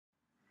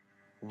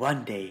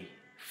One day,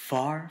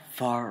 far,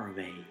 far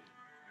away,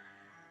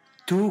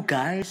 two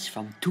guys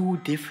from two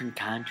different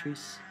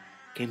countries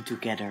came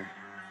together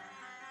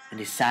and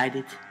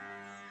decided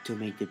to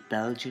make the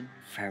Belgian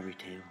fairy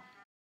tale.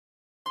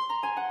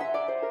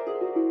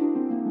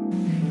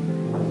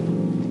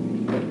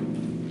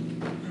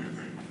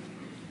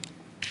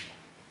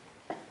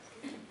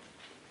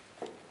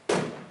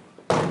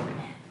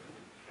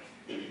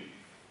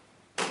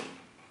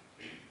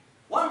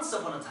 Once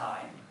upon a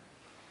time,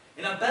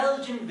 in a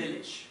Belgian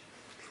village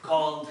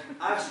called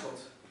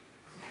Aarschot,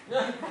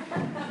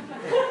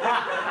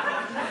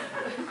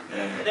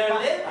 there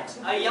lived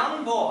a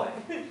young boy.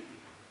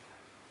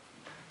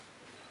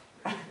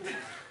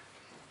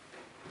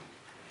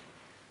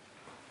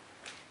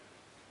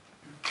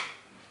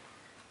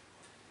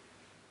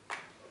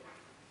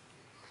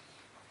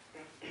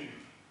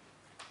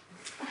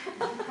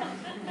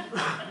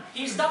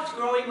 He stopped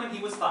growing when he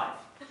was 5.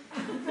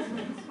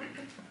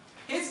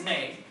 His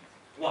name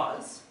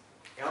was...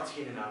 Hij had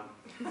geen naam.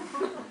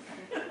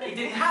 He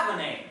didn't have a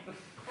name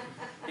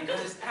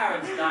because his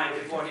parents died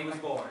before he was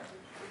born.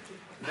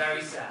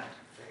 Very sad.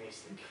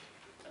 Vreselijk.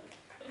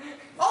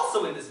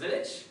 Also in this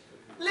village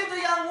lived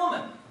a young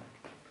woman.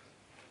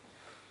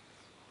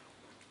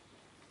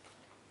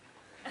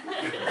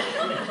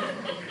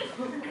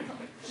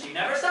 She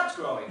never stopped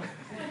growing.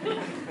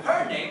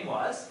 Her name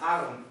was...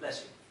 Ármann.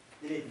 Bless you.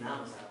 Die deed de naam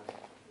was Ármann.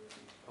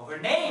 Oh, her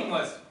name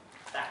was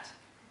that.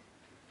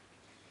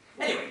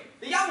 Anyway,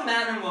 the young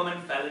man and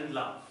woman fell in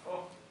love.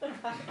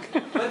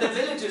 But the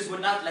villagers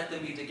would not let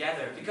them be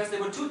together because they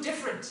were too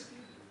different.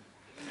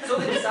 So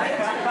they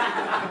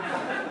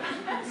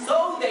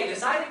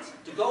decided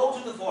to go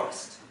to the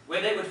forest,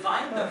 where they would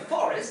find the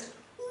forest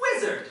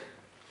wizard.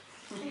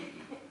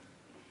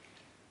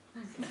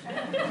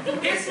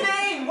 His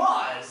name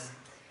was...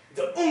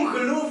 De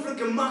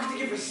ongelooflijke,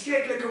 machtige,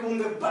 verschrikkelijke,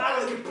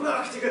 wonderbaarlijke,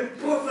 prachtige,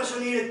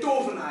 professionele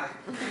tovenaar.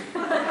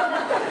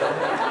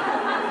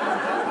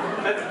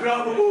 Met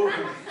blauwe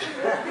ogen.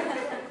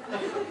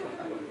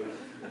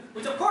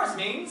 Which of course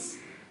means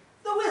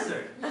the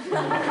wizard.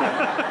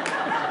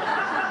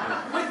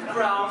 With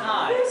brown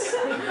eyes.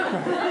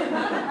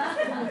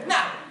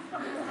 Now,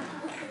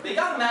 the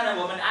young man and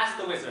woman asked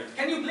the wizard,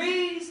 "Can you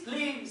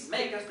please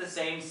make us the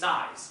same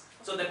size,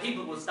 so that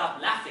people will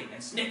stop laughing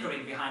and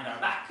snickering behind our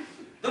back?"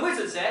 The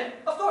wizard said,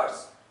 "Of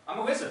course, I'm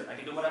a wizard, I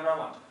can do whatever I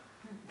want."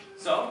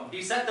 So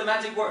he said the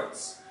magic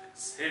words,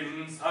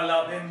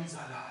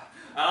 Simsalabimsala,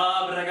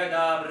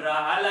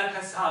 abracadabra,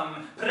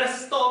 alakazam,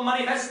 presto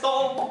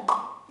manifesto.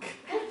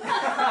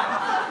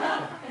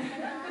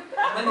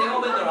 And when they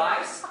opened their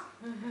eyes,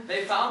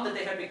 they found that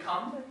they had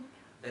become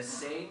the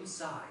same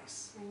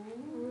size.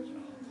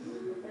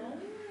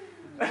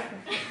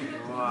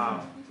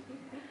 Wow.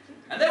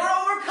 And they were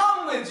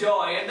overcome with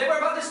joy, and they were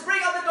about to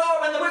spring out the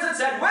door when the wizard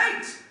said,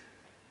 "Wait!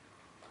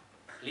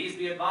 Please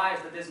be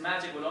advised that this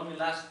magic will only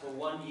last for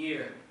 1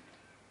 year.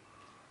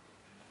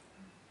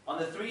 On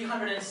the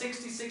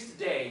 366th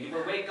day, you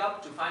will wake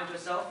up to find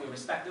yourself your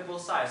respectable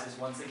sizes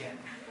once again."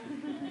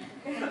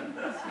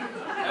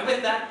 And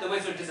with that, the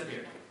wizard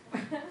disappeared.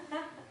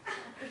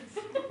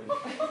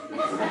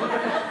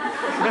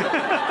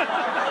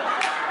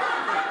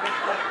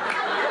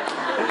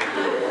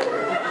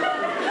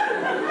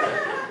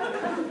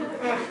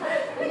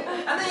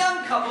 And the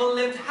young couple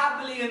lived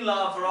happily in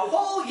love for a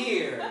whole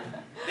year.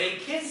 They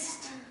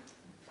kissed.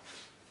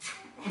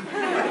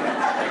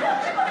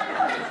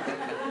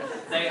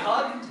 They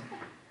hugged.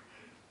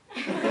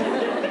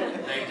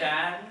 They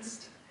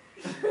danced.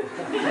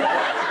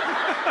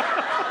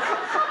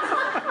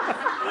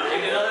 They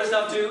did other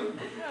stuff too.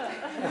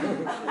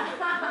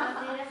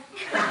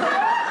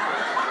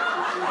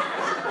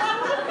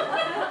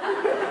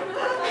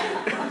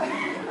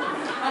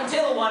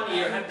 Until 1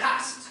 year had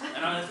passed,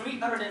 and on the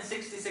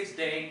 366th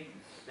day,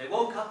 they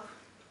woke up,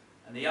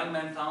 and the young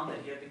man found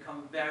that he had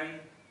become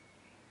very,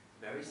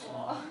 very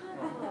small.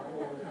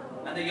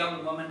 And the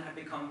young woman had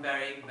become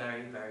very,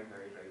 very, very,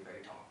 very, very,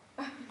 very tall.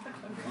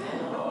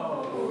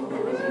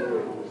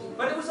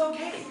 But it was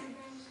okay,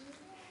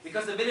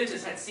 because the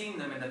villagers had seen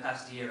them in the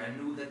past year and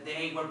knew that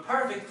they were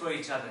perfect for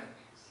each other.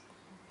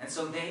 And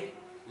so they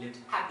lived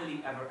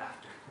happily ever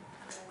after.